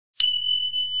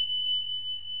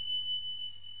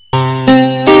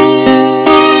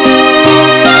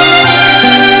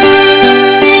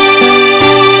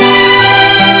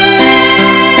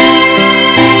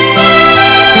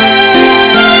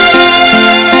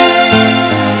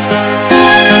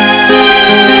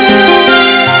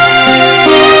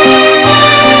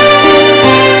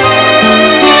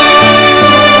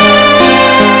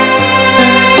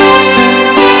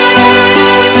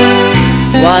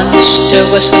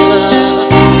there was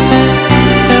love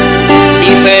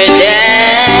deeper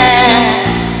than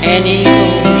any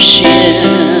ocean.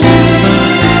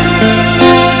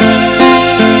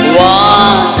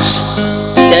 Once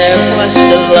there was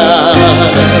a love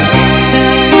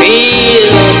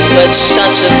filled with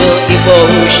such a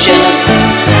devotion.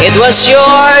 It was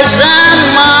yours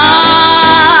and mine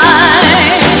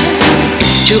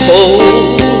to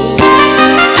hold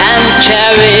and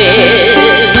cherish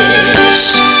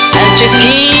and to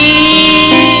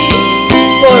keep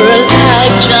for a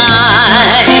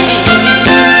lifetime.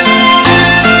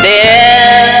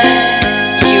 Then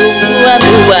you went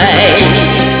away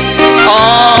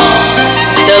on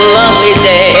the lonely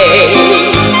day.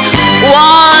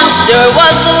 Once there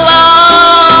was a love.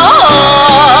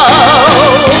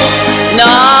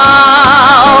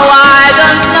 Now I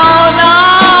don't know,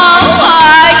 now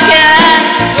I can't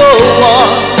go on.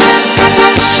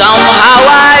 Somehow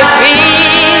I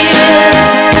feel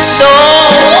so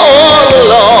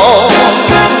alone,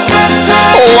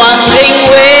 wondering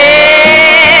where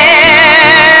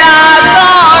I've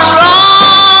gone wrong.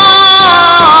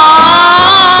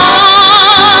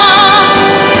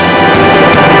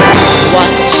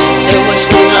 Once there was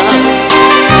love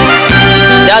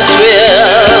that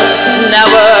will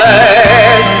never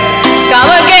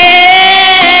come again.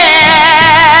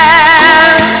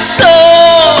 So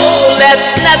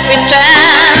let's not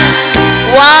pretend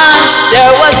once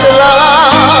there was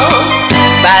love,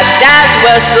 but that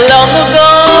was long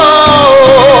ago.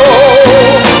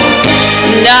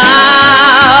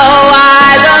 Now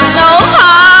I don't know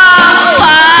how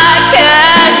I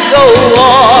can go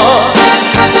on.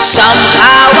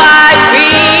 Somehow I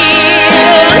feel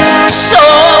so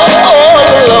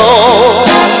alone,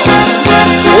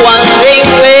 wondering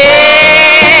where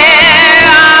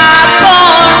I've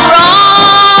gone wrong.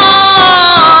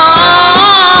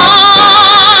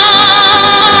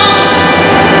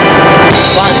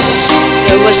 Once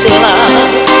there was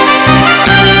love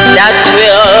that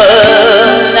will